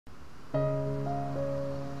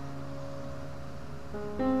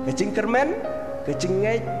ke jingkyrmen ke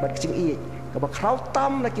jingngeit bat ke jingieid kaba khraw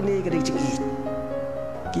tam na kine ke jingieid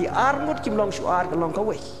ki arngut kim long shuh ke long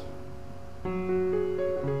kawei.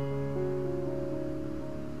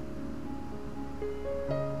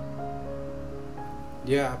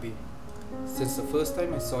 Dear Abby, since the first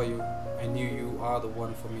time I saw you, I knew you are the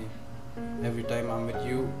one for me. Every time I'm with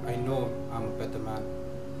you, I know I'm a better man.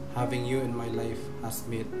 Having you in my life has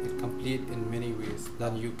made it complete in many ways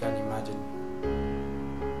than you can imagine.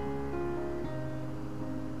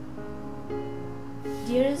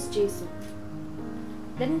 Dearest Jason,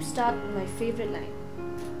 let me start with my favorite line.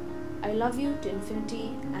 I love you to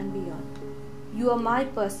infinity and beyond. You are my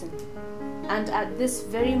person, and at this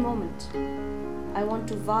very moment, I want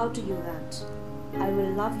to vow to you that I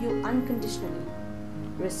will love you unconditionally,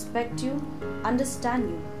 respect you, understand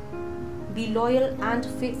you, be loyal and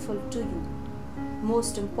faithful to you.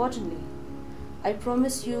 Most importantly, I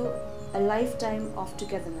promise you a lifetime of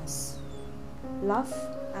togetherness. Love,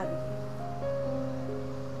 Abby.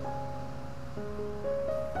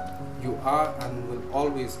 You are and will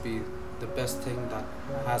always be the best thing that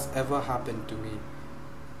has ever happened to me.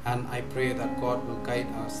 And I pray that God will guide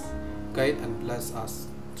and bless us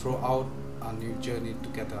throughout our new journey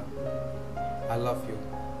together. I love you.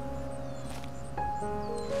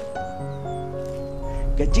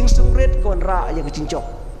 Kajing sungrit kon ra yang kajing cok.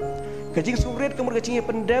 Kajing sungrit kemudian kajingnya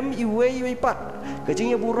pendam iwei pat.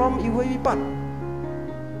 Kajingnya buram iwei pat.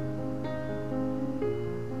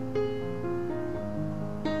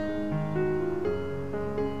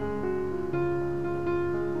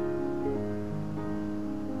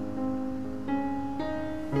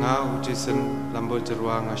 Nga Jason lambol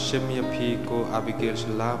jerwa nga shem ya phi ko Abigail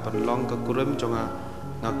shila pan long ka kurum jonga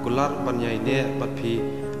nga kular pan yai ne pat phi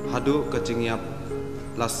hadu ka jingyap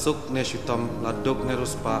la suk ne shutam la dok ne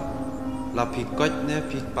ruspa la phi koj ne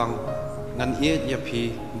phi pang ngan ye ya phi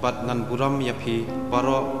bat ngan buram ya phi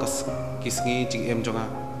baro kisngi jingem jonga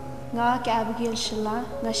Nga ka Abigail shila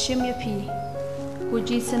nga shem ya phi ko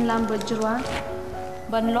Jason lambol jerwa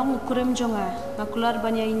ban long kurum jonga nga kular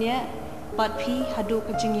ban yai ne pat phi hadu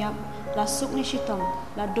ka jingyap la suk ni shitom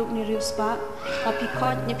la duk ni riuspa la pi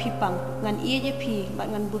kot ni pi pang ngan ie je pi bat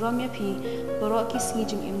ngan buram ya pi boro kis ngi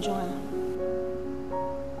jing em jonga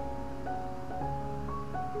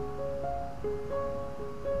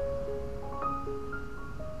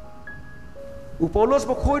Upolos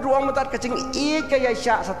bokhui ruang matat kajing ie ka yai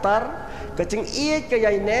sha satar kajing ie ka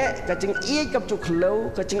yai ne kajing ie kam chu khlo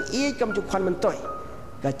kajing ie kam chu khan mentoi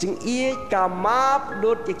kajing ie ka map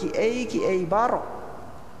dot ki ai baro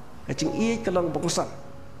kajing ie ka long bongsan